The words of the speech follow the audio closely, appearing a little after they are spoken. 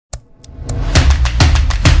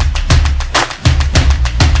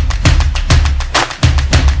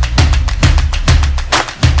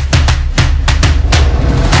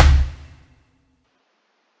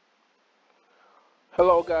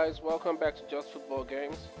Hello guys, welcome back to Just Football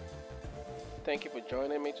Games. Thank you for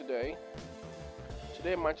joining me today.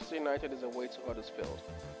 Today Manchester United is away to Huddersfield.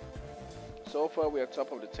 So far we are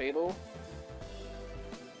top of the table.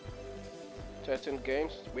 13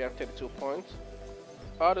 games, we have 32 points.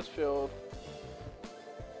 Huddersfield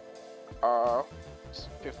are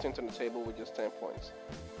 15th on the table with just 10 points.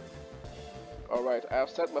 Alright, I've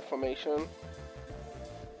set my formation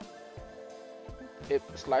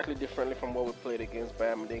slightly differently from what we played against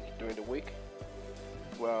Bayern Munich during the week.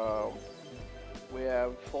 Well, we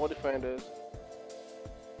have 4 defenders,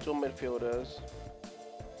 2 midfielders.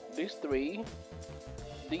 These two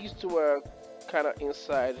are kind of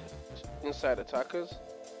inside attackers,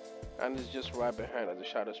 and it's just right behind as a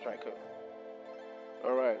shadow striker.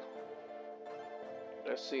 All right,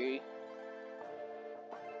 let's see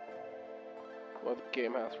what the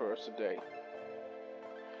game has for us today.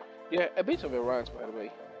 Yeah, a bit of a rant, by the way.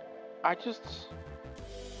 I just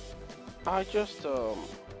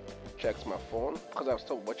checked my phone because I've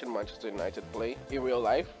stopped watching Manchester United play in real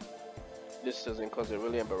life this season because they're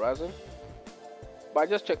really embarrassing. But I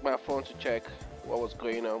just checked my phone to check what was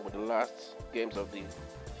going on with the last games of the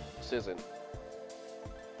season.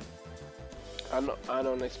 And not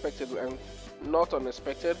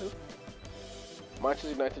unexpected,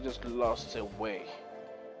 Manchester United just lost away.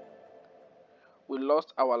 We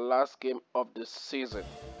lost our last game of the season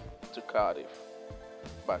to Cardiff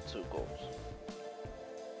by 2 goals.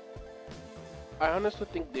 I honestly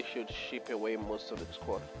think they should ship away most of the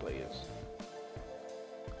squad players.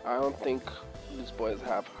 I don't think these boys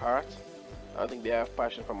have heart. I don't think they have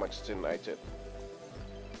passion for Manchester United.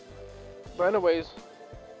 But anyways,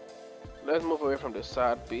 let's move away from the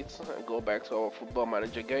sad bits and go back to our football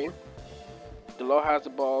manager game. Delors has the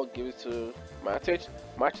ball, gives it to Matic.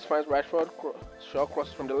 Matic finds Rashford, short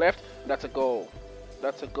crosses from the left. That's a goal.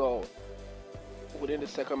 That's a goal. Within the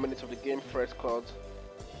second minute of the game, Fred scored.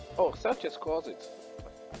 Oh, Sanchez scores it.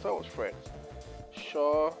 I thought it was Fred.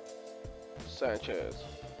 Shaw, Sanchez.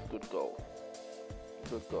 Good goal.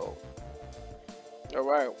 Good goal.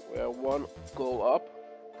 Alright, we are 1 goal up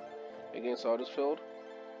against Huddersfield.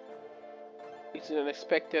 It's an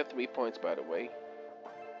expected 3 points, by the way.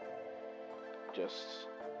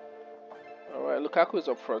 Alright, Lukaku is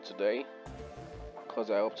up front today because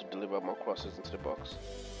I hope to deliver more crosses into the box.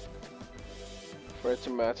 Fred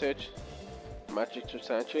to Matic. Matic to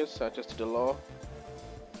Sanchez. Sanchez to Delors.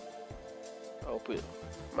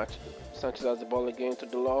 Sanchez has the ball again to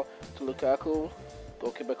Delors. To Lukaku.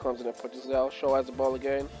 Goalkeeper comes in and punches it out. Shaw has the ball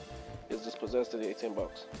again. Is dispossessed to the 18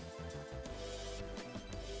 box.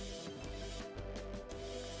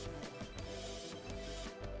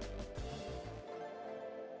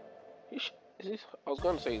 I was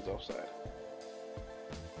going to say he's offside.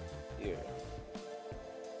 Yeah.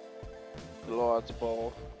 Delors has the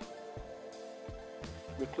ball.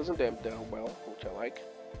 We're closing them down well, which I like.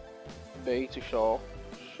 Bay to Shaw.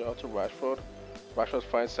 Shaw to Rashford. Rashford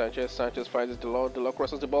finds Sanchez. Sanchez finds Delors. Delors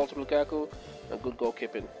crosses the ball to Lukaku. And good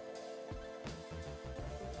goalkeeping.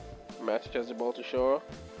 Matic has the ball to Shaw.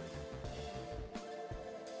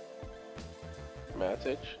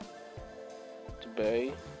 Matic to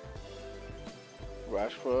Bay.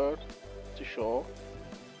 Rashford to Shaw.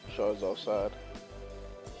 Shaw is offside.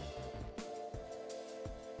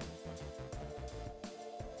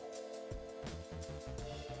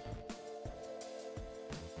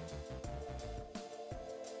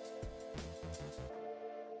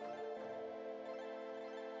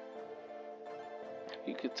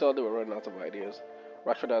 You could tell they were running out of ideas.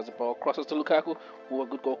 Rashford has the ball, crosses to Lukaku, who a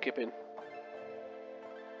good goalkeeping.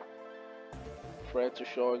 Fred to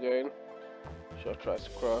Shaw again. Shaw tries to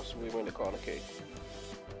cross, we win the corner kick.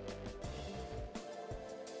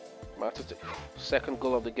 Matic, second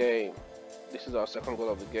goal of the game. This is our second goal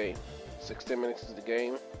of the game. 16 minutes into the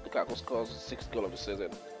game, Lukaku scores the 6th goal of the season.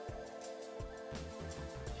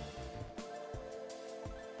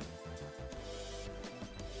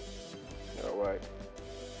 Alright.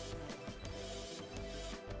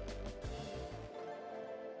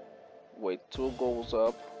 With 2 goals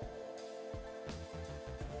up,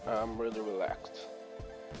 I'm really relaxed.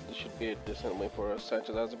 This should be a decent win for us.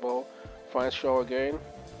 Sanchez has the ball, finds Shaw again,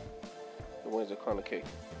 and wins the corner kick.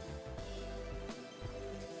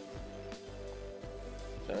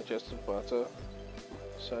 Sanchez to Butter.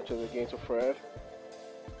 Sanchez again to Fred.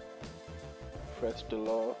 Fred to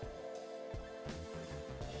Delors.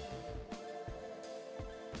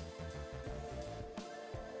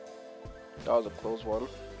 That was a close one.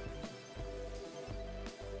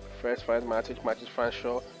 Fred finds Matic. Matic finds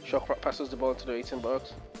Shaw. Shaw passes the ball to the 18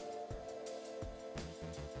 box.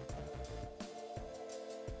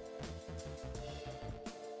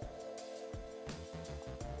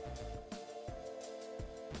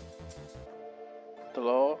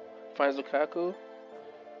 finds Lukaku.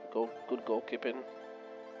 Good goalkeeping.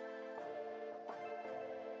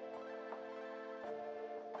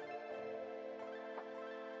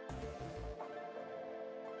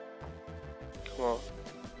 Come on.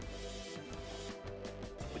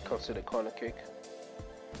 We consider corner kick.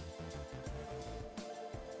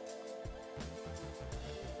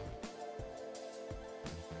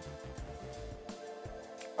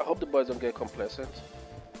 I hope the boys don't get complacent.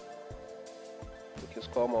 We can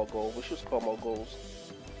score more goals. We should score more goals.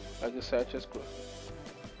 Like the Sanchez goal.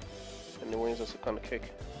 And he wins us a corner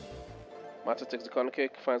kick. Mata takes the corner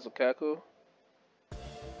kick, finds Lukaku.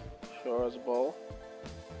 Shaw has the ball.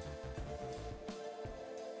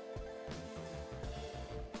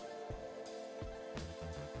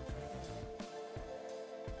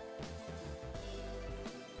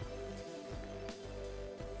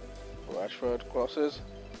 Rashford crosses.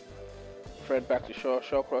 Fred back to Shaw.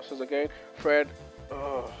 Shaw crosses again. Fred.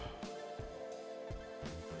 Oh.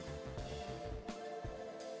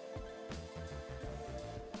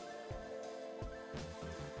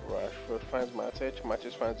 Rashford finds Matic.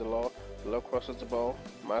 Matic finds the Law. The Law crosses the ball.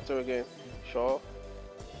 Mata again. Shaw.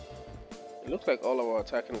 It looks like all of our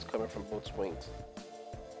attacking is coming from both wings.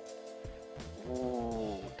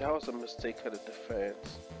 Ooh, that was a mistake at the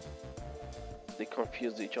defense. They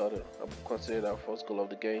confused each other. I consider our first goal of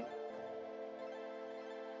the game.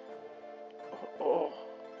 Oh.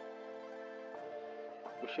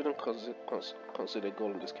 We shouldn't consider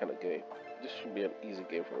goal in this kind of game. This should be an easy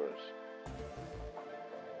game for us.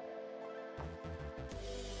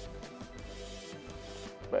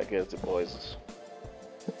 But I guess the boys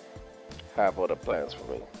have other plans for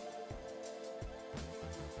me.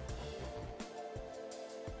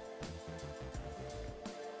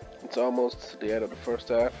 It's almost the end of the first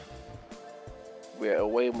half. We are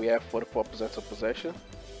away and we have 44% of possession.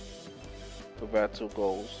 We've had 2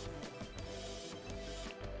 goals.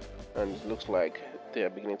 And it looks like they are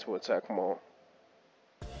beginning to attack more.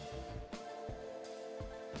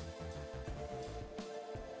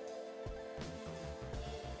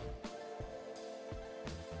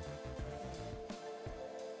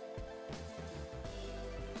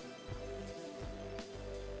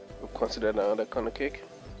 We'll consider another corner kick.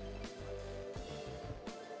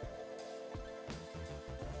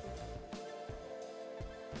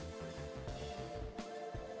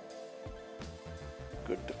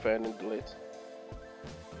 Good defending, delete.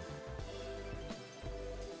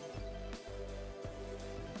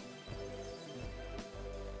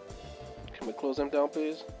 Can we close them down,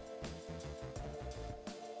 please?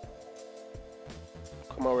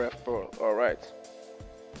 Come on, ref, bro. Alright.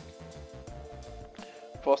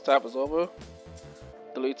 First half is over.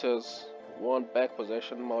 Delete has won back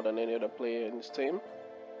possession more than any other player in his team.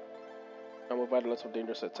 And we've had lots of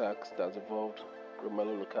dangerous attacks that's involved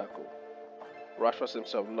Romelu Lukaku. Rashford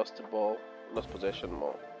himself lost the ball, lost possession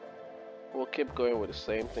more. We'll keep going with the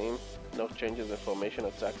same team. No changes in formation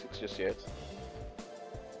or tactics just yet.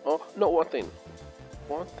 Oh, no, one thing.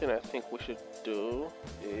 One thing I think we should do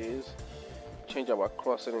is change our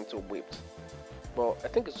crossing into whipped. But I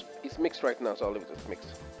think it's mixed right now, so I'll leave it as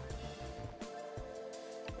mixed.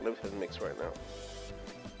 I'll leave it as mixed right now.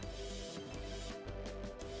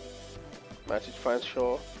 Matic finds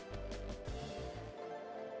Shaw.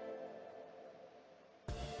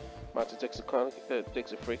 Matic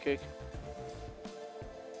takes a free kick.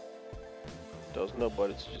 There was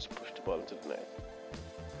nobody to just push the ball into the net.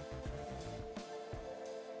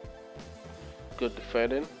 Good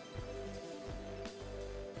defending.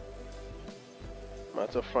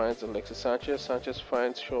 Mata finds Alexis Sanchez. Sanchez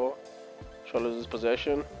finds Shaw. Shaw loses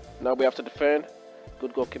possession. Now we have to defend.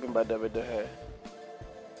 Good goalkeeping by David De Gea.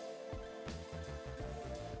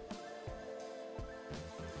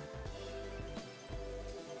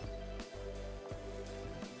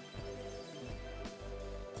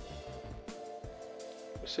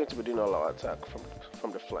 We seem to be doing all our attack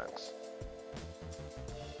from the flanks,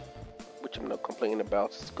 which I'm not complaining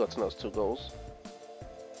about. It's gotten us 2 goals.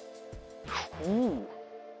 Ooh.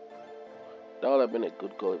 That would have been a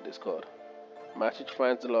good goal if they scored. Matic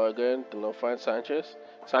finds Delor again. Delor finds Sanchez.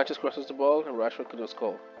 Sanchez crosses the ball and Rashford could have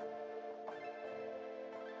scored.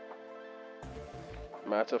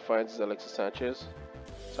 Mata finds Alexis Sanchez.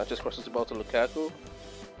 Sanchez crosses the ball to Lukaku.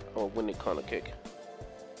 And we'll win the corner kick.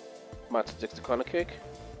 Mata takes the corner kick.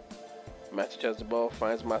 Matic has the ball,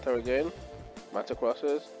 finds Mata again. Mata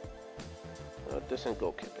crosses. Decent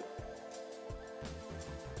goalkeeping.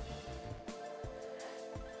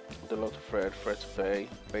 Delor to Fred, Fred to Bay,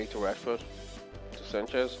 Bay to Rashford, to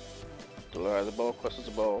Sanchez. Delor has the ball, crosses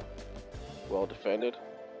the ball. Well defended.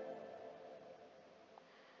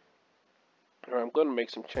 Alright, I'm gonna make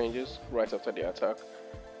some changes right after the attack.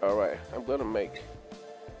 Alright, I'm gonna make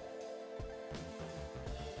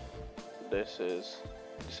this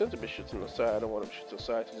seems to be shooting aside. I don't want them to shoot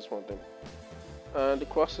aside, I just want them. And the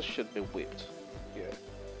crosses should be whipped. Yeah.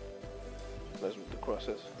 Let's whip the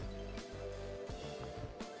crosses.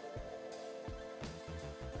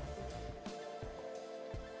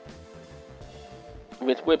 If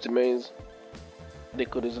it's whipped, it means they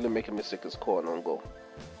could easily make a mistake and score an own goal.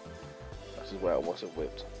 This is why I want it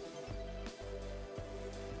whipped.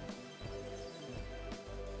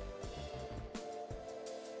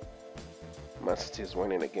 Man City is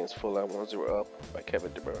winning against Fulham 1-0 up by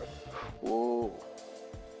Kevin De Bruyne. Whoa.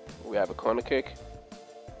 We have a corner kick.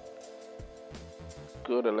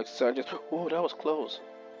 Good, Alexis Sanchez. Oh, that was close.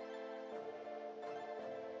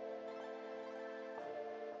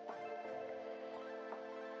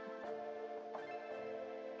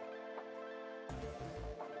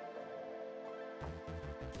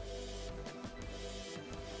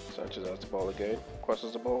 Sanchez has the ball again.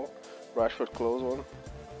 Crosses the ball. Rashford close one.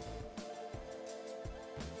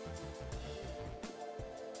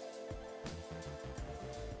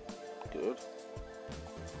 Good.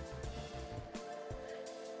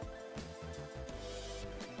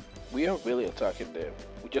 We are really attacking them.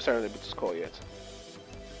 We just aren't able to score yet.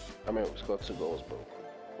 I mean, we scored 2 goals, but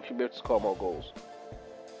we should be able to score more goals.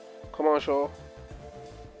 Come on, Shaw.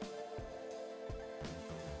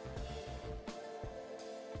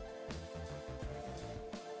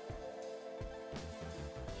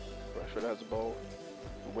 Rashford has the ball.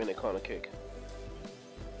 We win a corner kick.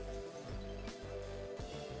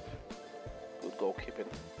 Good goalkeeping.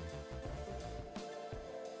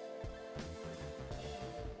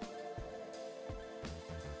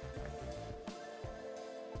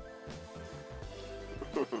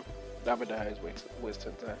 David is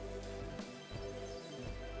wasting time.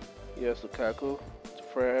 Yes, Lukaku to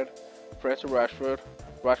Fred. Fred to Rashford.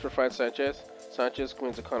 Rashford finds Sanchez. Sanchez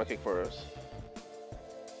wins the corner kick for us.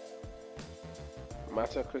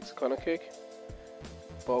 Mata clicks the corner kick.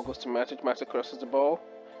 Ball goes to Matic. Mata crosses the ball.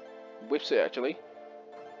 Whips it actually.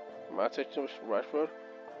 Matic to Rashford.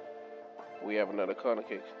 We have another corner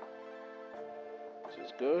kick. This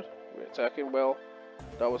is good. We're attacking well.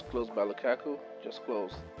 That was closed by Lukaku. Just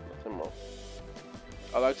closed. Nothing more.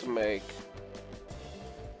 I like to make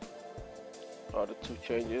the 2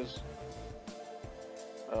 changes.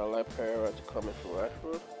 I like Pereira to come in for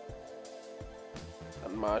Rashford.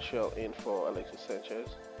 And Martial in for Alexis Sanchez.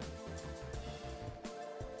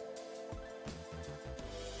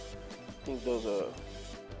 I think those are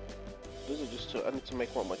just 2. I need to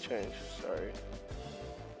make one more change. Sorry.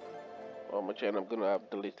 One more change. I'm gonna have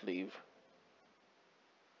delete leave.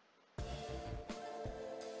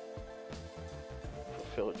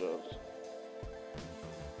 Phil Jones.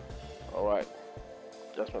 Alright,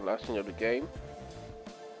 that's my last change of the game.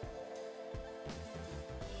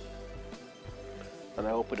 And I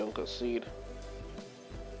hope we don't concede.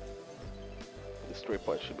 This 3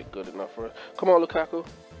 points should be good enough for us. Come on, Lukaku.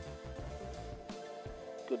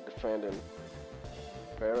 Good defending.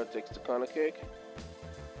 Pereira takes the corner kick.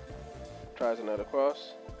 Tries another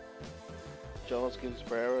cross. Jones gives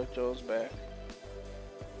Pereira. Jones back.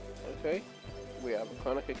 Okay. We have a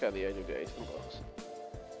corner kick at the edge of the 18 box.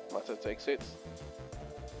 Mata takes it.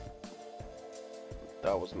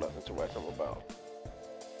 That was nothing to write home about.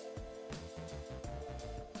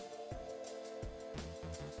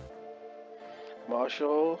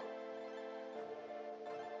 Marshall's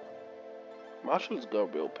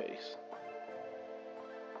got real pace.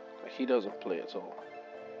 Like, he doesn't play at all.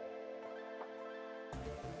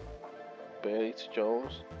 Bailey to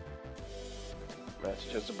Jones.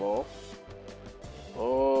 Matic has the ball.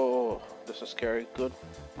 Oh, this is scary. Good.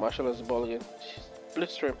 Marshall has the ball again.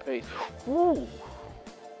 Blistering pace. Woo!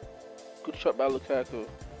 Good shot by Lukaku.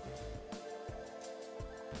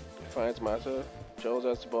 He finds Mata. Jones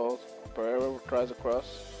has the ball. Pereira tries a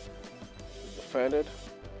cross. Defended.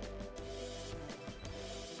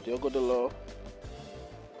 Diogo Dalot.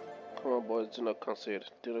 Come on, boys. Do not concede.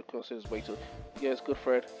 Do not concede. It's way too. Yes, good,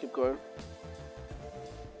 Fred. Keep going.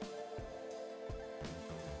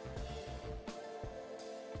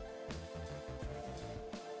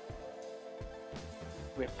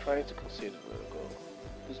 We're trying to concede another goal.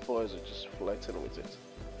 These boys are just flirting with it.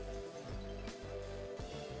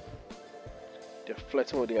 They're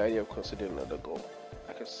flirting with the idea of conceding another goal.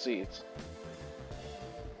 I can see it.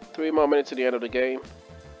 3 more minutes to the end of the game.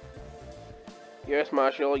 Yes,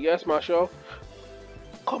 Marshall. Yes, Marshall.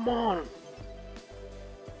 Come on.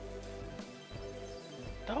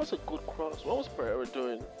 That was a good cross. What was Pereira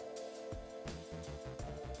doing?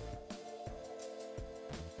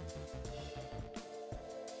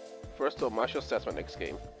 First off, Marshall starts my next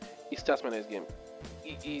game. He starts my next game.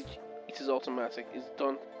 It is automatic. It's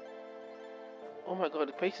done. Oh my god,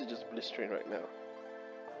 the pace is just blistering right now.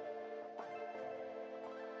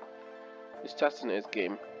 He starts the next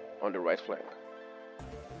game on the right flank.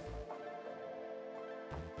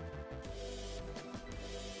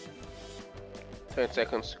 Ten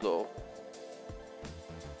seconds to go.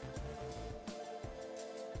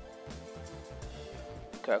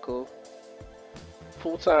 Tackle.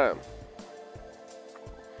 Full time.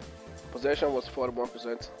 Possession was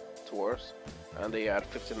 41% to us, and they had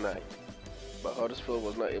 59. But Huddersfield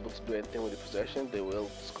was not able to do anything with the possession. They will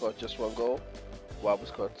score just one goal, while we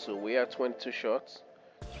scored two. We had 22 shots,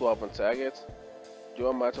 12 on target.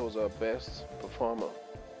 Joe Mata was our best performer.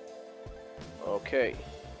 Okay.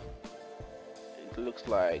 It looks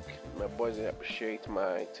like my boys appreciate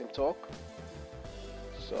my team talk.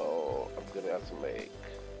 So I'm gonna have to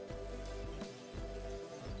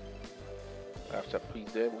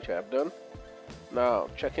please them, which I have done. Now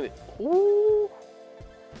checking it. Ooh,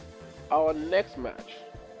 our next match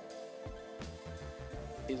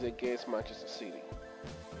is against Manchester City,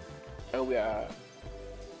 and we are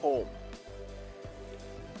home.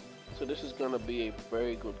 So this is gonna be a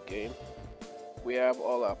very good game. We have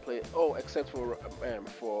all our players. Oh, except for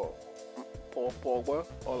Paul Pogba,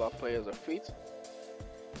 all our players are fit.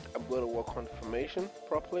 I'm going to work on the formation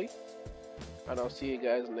properly, and I'll see you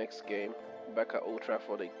guys next game back at Old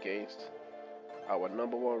Trafford against our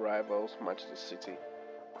 #1 rivals, Manchester City.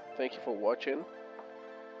 Thank you for watching.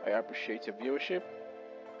 I appreciate your viewership.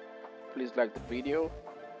 Please like the video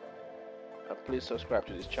and please subscribe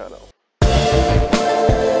to this channel.